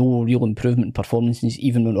 No real improvement in performances,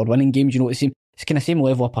 even when we're winning games. You know, it's kind of same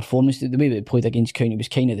level of performance. The way that we played against County was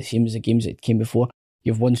kind of the same as the games that came before.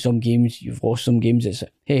 You've won some games, you've lost some games. It's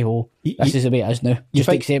hey ho, this is the way it is now. Just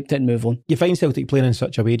accept it and move on. You find Celtic playing in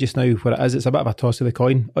such a way just now where it's a bit of a toss of the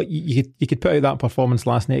coin. You could put out that performance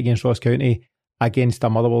last night against Ross County, against a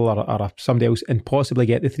Motherwell or somebody else, and possibly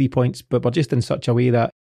get the 3 points. But we're just in such a way that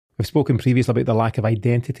we've spoken previously about the lack of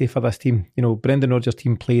identity for this team. You know, Brendan Rodgers'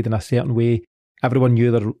 team played in a certain way. Everyone knew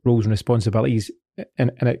their roles and responsibilities,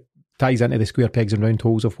 and it ties into the square pegs and round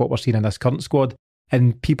holes of what we're seeing in this current squad.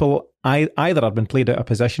 And people either have been played out of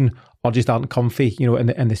position or just aren't comfy, you know,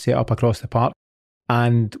 in the setup across the park.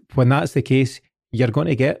 And when that's the case, you're going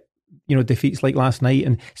to get, you know, defeats like last night.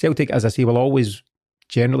 And Celtic, as I say, will always,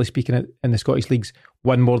 generally speaking, in the Scottish leagues,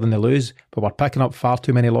 win more than they lose. But we're picking up far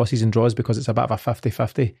too many losses and draws because it's a bit of a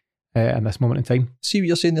 50-50 in this moment in time. See what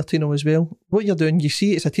you're saying there, Tino, as well. What you're doing, you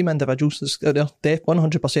see it's a team of individuals that's out there,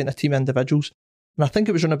 100% a team of individuals. And I think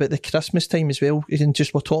it was around about the Christmas time as well, and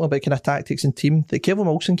just we're talking about kind of tactics and team, that Kevin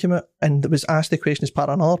Wilson came out and was asked the question as part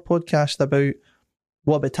of another podcast about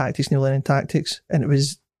what about tactics, Neil Lennon tactics, and it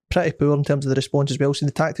was pretty poor in terms of the response as well. So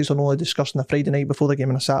the tactics are only discussed on a Friday night before the game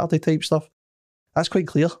on a Saturday type stuff. That's quite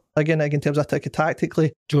clear. Again, in terms of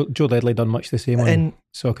tactically. Joe Ledley done much the same on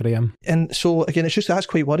Soccer AM. And so, again, it's just that's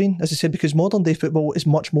quite worrying, as I said, because modern day football is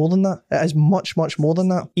much more than that. It is much, much more than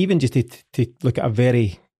that. Even just to look at a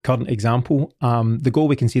very current example, the goal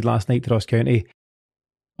we conceded last night to Ross County,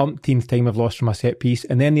 umpteenth time we've lost from a set piece,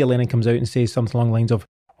 and then Neil Lennon comes out and says something along the lines of,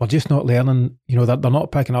 we're just not learning, you know, they're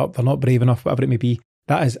not picking up, they're not brave enough, whatever it may be.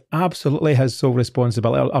 That is absolutely his sole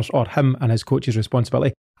responsibility, or him and his coach's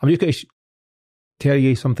responsibility. I'm just going to tell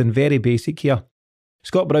you something very basic here.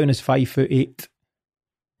 Scott Brown is 5'8".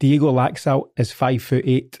 Diego Laxalt is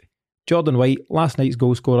 5'8". Jordan White, last night's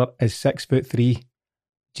goal scorer, is 6'3". Do you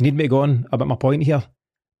need me to go on about my point here?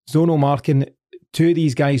 Zonal marking, two of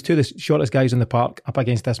these guys, two of the shortest guys in the park up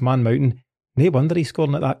against this man Mountain. No wonder he's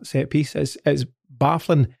scoring at that set piece. It's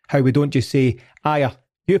baffling how we don't just say,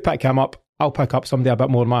 you pick him up, I'll pick up somebody a bit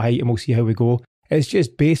more my height and we'll see how we go. It's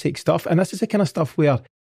just basic stuff. And this is the kind of stuff where,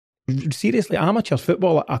 seriously, amateur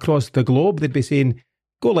football across the globe, they'd be saying,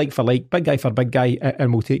 go like for like, big guy for big guy,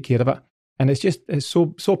 and we'll take care of it. And it's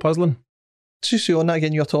so puzzling. Just so on that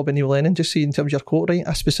again, you're talking about Neil Lennon, just see in terms of your quote, right?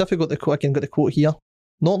 I specifically got the quote here.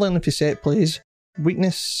 Not learning for set plays,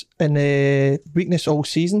 weakness all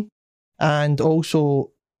season, and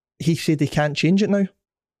also he said he can't change it now.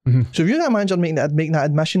 Mm-hmm. So if you're that manager making that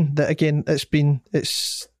admission, that again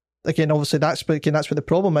obviously that's what the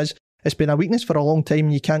problem is. It's been a weakness for a long time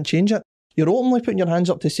and you can't change it. You're openly putting your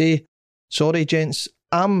hands up to say, sorry gents,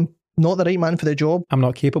 I'm not the right man for the job. I'm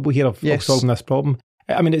not capable here of solving this problem.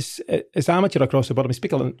 I mean, it's amateur across the board. I mean,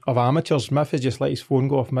 speaking of amateurs, Miff has just let his phone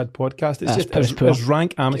go off mid-podcast. There's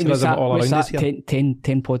rank amateurism all around us here. 10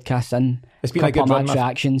 podcasts in. It's been a good run.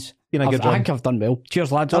 Reactions. I think I've done well.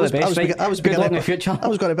 Cheers, lads. All the best. I was good luck in the future. I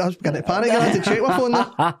was going to panic. I had to check my phone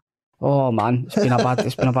there. Oh man, it's been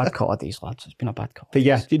a bad couple of days, lads. It's been a bad couple. But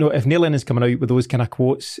yeah, you know, if Neil Lennon is coming out with those kind of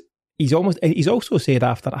quotes, he's also said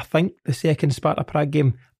after, I think, the second Sparta Prague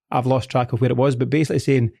game, I've lost track of where it was, but basically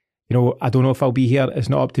saying, I don't know if I'll be here. It's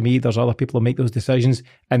not up to me. There's other people who make those decisions.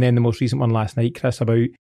 And then the most recent one last night, Chris, about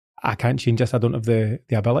I can't change this. I don't have the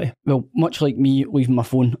ability. Well, much like me leaving my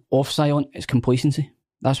phone off silent, it's complacency.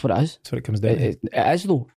 That's what it is. That's what it comes down to. It is,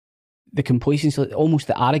 though. The complacency, almost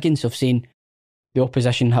the arrogance of saying the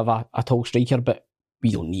opposition have a tall striker, but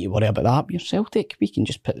we don't need to worry about that. We're Celtic. We can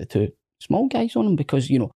just put the two small guys on him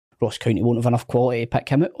because, Ross County won't have enough quality to pick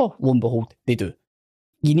him out. Oh, lo and behold, they do.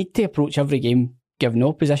 You need to approach every game giving the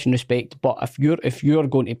opposition respect, but if you're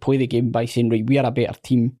going to play the game by saying, right, we are a better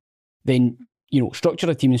team, then, structure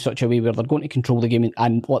a team in such a way where they're going to control the game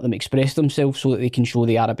and let them express themselves so that they can show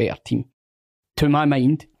they are a better team. To my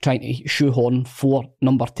mind, trying to shoehorn 4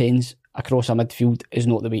 number 10s across a midfield is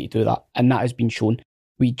not the way to do that, and that has been shown.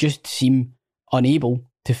 We just seem unable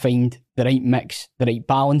to find the right mix, the right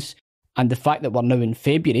balance, and the fact that we're now in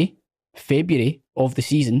February of the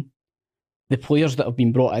season, the players that have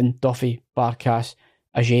been brought in, Duffy, Barkas,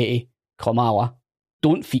 Ajeti, Kamala,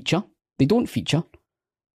 don't feature. They don't feature.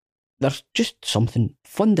 There's just something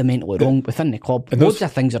fundamentally wrong within the club. Loads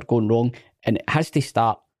of things are going wrong, and it has to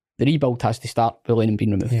start. The rebuild has to start with Lennon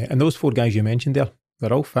being removed. Yeah, and those 4 guys you mentioned there,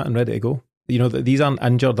 they're all fit and ready to go. These aren't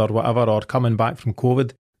injured or whatever or coming back from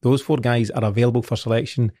COVID. Those 4 guys are available for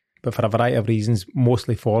selection, but for a variety of reasons,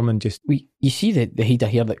 mostly form and just... You see the head of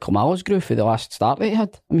hair that Kamala's grew for the last start that he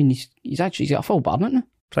had? I mean, he's got a full barnet now.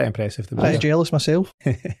 Pretty impressive. Pretty jealous myself.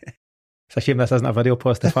 It's a shame this isn't a video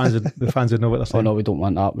post. The fans would know what they're saying. Oh no, we don't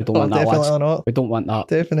want that. We don't want that, definitely lads. Not. We don't want that.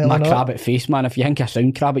 Definitely My not. crabbit face, man. If you think I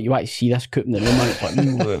sound crabbit, you want to see this coop in the room, man.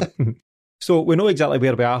 It's like, So we know exactly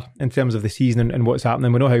where we are in terms of the season and what's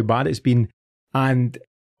happening. We know how bad it's been. And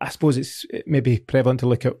I suppose it's maybe prevalent to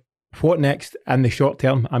look at what next in the short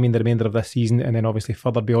term. I mean, the remainder of this season and then obviously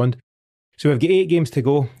further beyond. So we've got 8 games to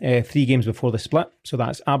go, 3 games before the split. So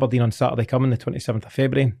that's Aberdeen on Saturday coming, the 27th of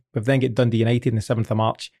February. We've then got Dundee United on the 7th of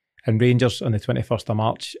March and Rangers on the 21st of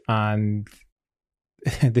March. And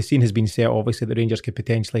the scene has been set, obviously, that Rangers could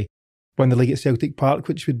potentially win the league at Celtic Park,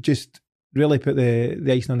 which would just really put the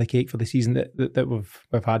icing on the cake for the season that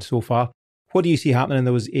we've had so far. What do you see happening in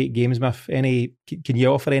those 8 games, Miff? Can you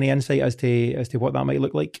offer any insight as to what that might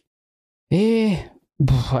look like? If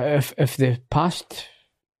the past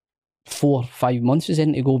 4-5 months is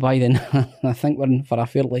in to go by, then I think we're in for a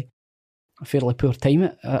fairly poor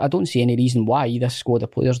time. I don't see any reason why this squad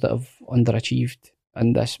of players that have underachieved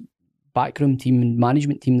and this backroom team and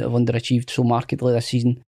management team that have underachieved so markedly this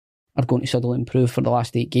season are going to suddenly improve for the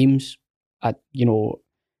last 8 games. I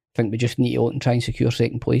think we just need to try and secure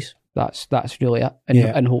second place. That's really it.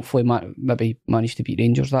 And hopefully maybe manage to beat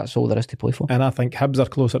Rangers. That's all there is to play for. And I think Hibs are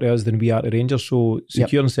closer to us than we are to Rangers, so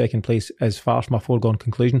securing second place is far from a foregone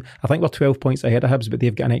conclusion. I think we're 12 points ahead of Hibs, but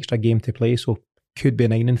they've got an extra game to play, so could be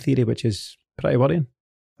 9 in theory, which is pretty worrying.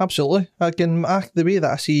 Absolutely. Again, the way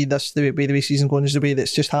that I see this, the way the season's going is the way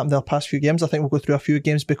that's just happened the past few games. I think we'll go through a few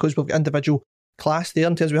games because we've got individual class there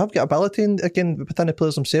in terms of we have got ability, and again, within the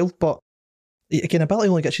players themselves, but again, ability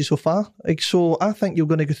only gets you so far. So I think you're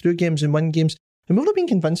going to go through games and win games. And we've not been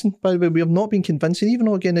convincing, by the way. We have not been convincing, even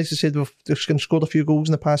though, again, as I said, we've scored a few goals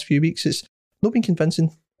in the past few weeks. It's not been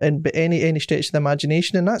convincing in any stretch of the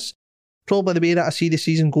imagination. And that's probably the way that I see the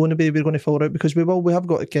season going, the way we're going to fill out, because we have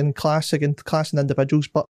got, again, class in individuals,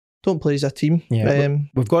 but don't play as a team. Yeah,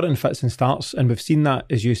 we've got it in fits and starts, and we've seen that,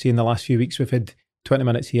 as you say, in the last few weeks. We've had 20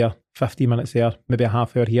 minutes here, 15 minutes there, maybe a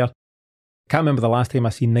half hour here. Can't remember the last time I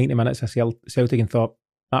seen 90 minutes of Celtic and thought,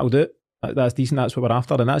 that'll do it. That's decent, that's what we're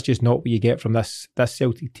after. And that's just not what you get from this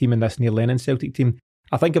Celtic team and this Neil Lennon Celtic team.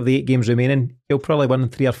 I think of the 8 games remaining, he'll probably win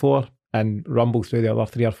 3 or 4 and rumble through the other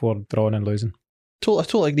 3 or 4 drawing and losing. I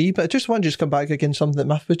totally agree, but I just want to come back again, something that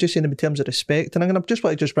Miff was just saying in terms of respect, and I'm going to just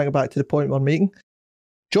want to bring it back to the point we're making.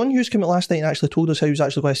 John Hughes came out last night and actually told us how he was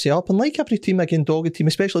actually going to set up, and like every team, again, dogged team,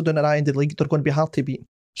 especially down at the end of the league, they're going to be hard to beat.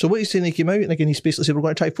 So what he's saying, he came out and again he's basically said we're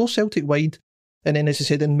going to try to force Celtic wide, and then as I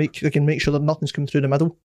said, and make sure that nothing's coming through the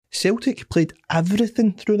middle. Celtic played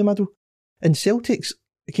everything through the middle, and Celtic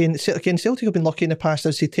have been lucky in the past,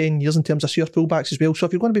 I'd say 10 years in terms of your fullbacks as well. So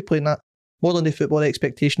if you're going to be playing that modern day football,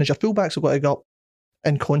 expectation is your fullbacks have got to go up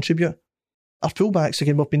and contribute. Our fullbacks,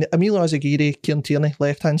 again, we've been Emilio Azagiri, Kieran Tierney,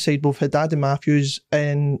 left hand side. We've had Adam Matthews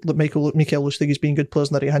and Michael Lustig has been good players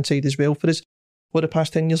on the right hand side as well for us for the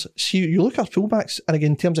past 10 years. See, you look at our fullbacks, and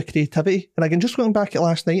again, in terms of creativity, and again, just going back at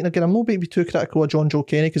last night, and again, I'm not going to be too critical of John Joe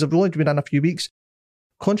Kenny because I've only been in a few weeks.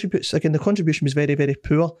 The contribution was very, very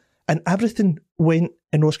poor, and everything went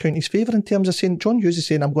in Ross County's favour in terms of saying, John Hughes is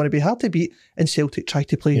saying, I'm going to be hard to beat, and Celtic tried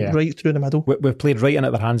to play right through the middle. We've played right in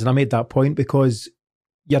at their hands, and I made that point because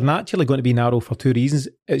you're naturally going to be narrow for two reasons.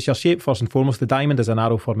 It's your shape first and foremost. The diamond is a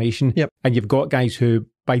narrow formation. Yep. And you've got guys who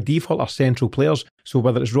by default are central players. So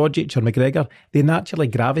whether it's Rogic or McGregor, they naturally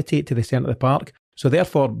gravitate to the centre of the park. So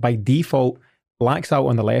therefore, by default, Laxalt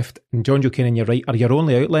on the left and John Joe Kane on your right are your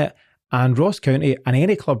only outlet. And Ross County and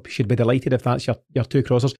any club should be delighted if that's your two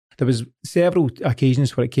crossers. There was several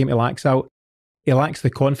occasions where it came to Laxalt. He lacks the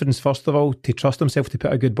confidence, first of all, to trust himself to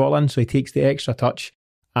put a good ball in. So he takes the extra touch.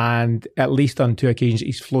 And at least on two occasions,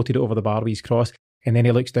 he's floated it over the bar with his cross. And then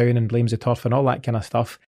he looks down and blames the turf and all that kind of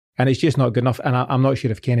stuff. And it's just not good enough. And I'm not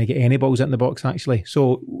sure if Kenny get any balls in the box, actually.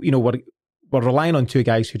 So, we're relying on two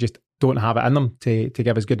guys who just don't have it in them to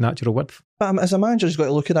give us good natural width. But as a manager, he's got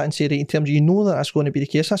to look at that and say, right, in terms of, that that's going to be the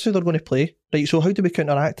case. That's how they're going to play. Right, so how do we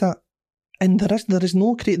counteract that? And there's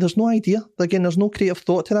no idea. Again, there's no creative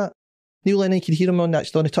thought to that. Neil Lennon, you could hear him on the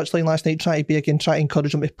touchline last night, try to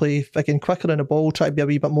encourage him to play again quicker on the ball, try to be a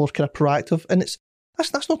wee bit more kind of proactive. And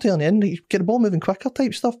that's not telling you in. You get the ball moving quicker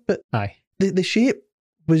type stuff. But aye, the shape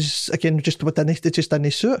was again just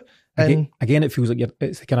didn't suit. And again, it feels like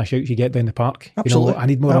it's the kind of shouts you get down the park. Absolutely. I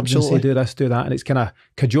need more urgency, do this, do that, and it's kind of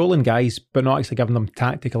cajoling guys, but not actually giving them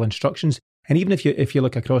tactical instructions. And even if you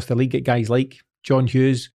look across the league at guys like John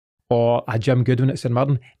Hughes or a Jim Goodwin at St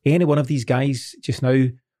Mirren, any one of these guys just now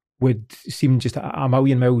would seem just a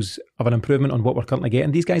million miles of an improvement on what we're currently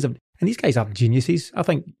getting. These guys are geniuses. I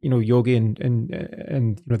think Yogi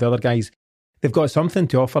and the other guys, they've got something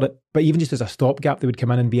to offer it, but even just as a stopgap, they would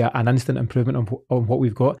come in and be an instant improvement on what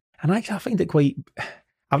we've got. And actually, I find it quite.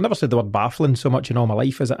 I've never said the word baffling so much in all my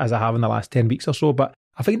life as I have in the last 10 weeks or so, but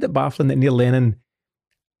I find it baffling that Neil Lennon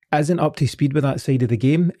isn't up to speed with that side of the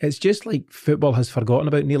game. It's just like football has forgotten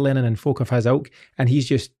about Neil Lennon and folk of his ilk, and he's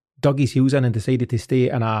just dug his heels in and decided to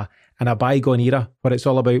stay in a bygone era where it's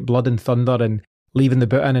all about blood and thunder and leaving the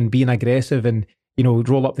boot in and being aggressive and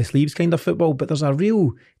roll up the sleeves kind of football. But there's a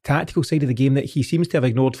real tactical side of the game that he seems to have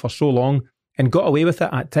ignored for so long and got away with it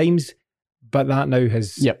at times, but that now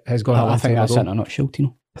has gone a long time ago. I think that's in a nutshell,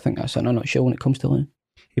 Tino. I think that's in a nutshell when it comes to Lennon.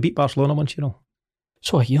 He beat Barcelona once,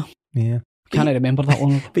 So I hear. Yeah. Can't I remember that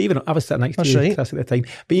one? But even I was sitting next to you, Chris, at the time.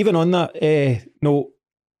 But even on that,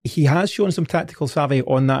 he has shown some tactical savvy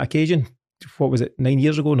on that occasion. What was it, 9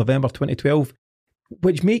 years ago, November 2012,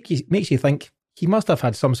 which makes you think he must have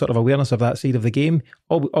had some sort of awareness of that side of the game,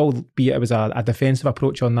 albeit it was a defensive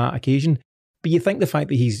approach on that occasion. But you think the fact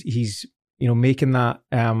that he's making that,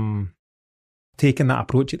 taking that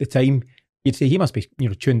approach at the time, you'd say he must be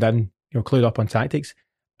tuned in, clued up on tactics.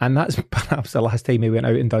 And that's perhaps the last time he went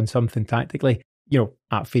out and done something tactically,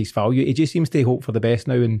 at face value. He just seems to hope for the best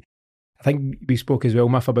now. And I think we spoke as well,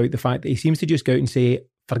 Miff, about the fact that he seems to just go out and say,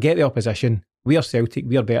 forget the opposition, we are Celtic,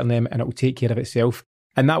 we are better than them, and it will take care of itself.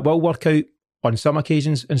 And that will work out on some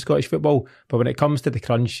occasions in Scottish football, but when it comes to the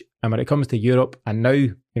crunch and when it comes to Europe and now,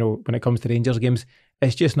 when it comes to Rangers games,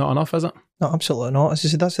 it's just not enough, is it? No, absolutely not. As I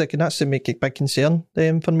said, that's the big concern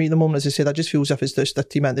for me at the moment. As I said, I just feel as if it's just a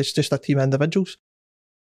team of individuals.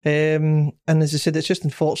 And as I said, it's just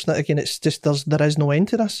unfortunate. Again, it's just there is no end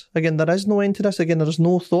to this. Again, there is no end to this. Again, there is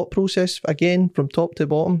no thought process. Again, from top to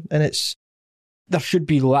bottom, and there should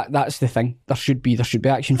be. That's the thing. There should be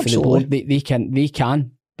action for the board. They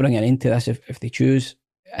can bring an end to this if they choose,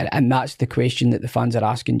 and that's the question that the fans are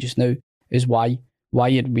asking just now: is why are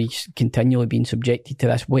we continually being subjected to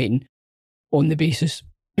this waiting on the basis,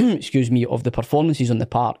 of the performances on the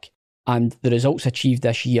park and the results achieved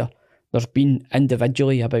this year? There's been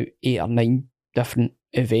individually about 8 or 9 different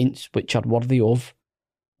events which are worthy of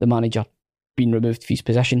the manager being removed from his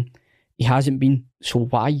position. He hasn't been, so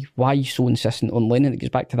why so insistent on Lennon? It goes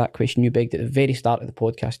back to that question you begged at the very start of the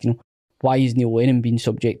podcast. Why is Neil Lennon being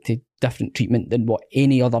subject to different treatment than what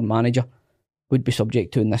any other manager would be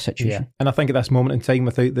subject to in this situation? Yeah. And I think at this moment in time,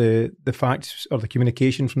 without the facts or the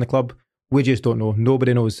communication from the club, we just don't know.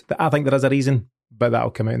 Nobody knows. I think there is a reason, but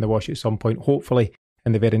that'll come out in the wash at some point, hopefully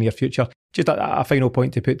in the very near future. Just a final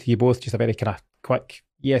point to put to you both, just a very kind of quick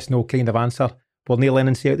yes, no kind of answer. Will Neil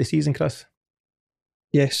Lennon see out the season, Chris?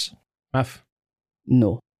 Yes. Miff?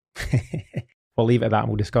 No. We'll leave it at that and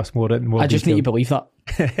we'll discuss more in more I just detail. need to believe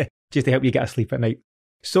that. Just to help you get to sleep at night.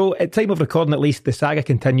 So, at time of recording at least, the saga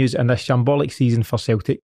continues in this shambolic season for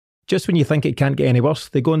Celtic. Just when you think it can't get any worse,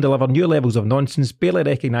 they go and deliver new levels of nonsense barely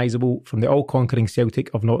recognisable from the all-conquering Celtic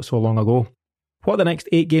of not so long ago. What the next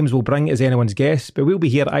 8 games will bring is anyone's guess, but we'll be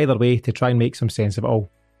here either way to try and make some sense of it all.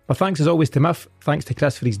 But thanks as always to Miff, thanks to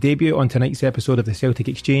Chris for his debut on tonight's episode of the Celtic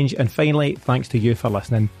Exchange, and finally, thanks to you for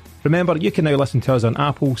listening. Remember, you can now listen to us on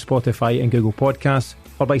Apple, Spotify and Google Podcasts,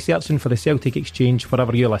 or by searching for the Celtic Exchange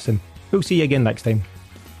wherever you listen. We'll see you again next time.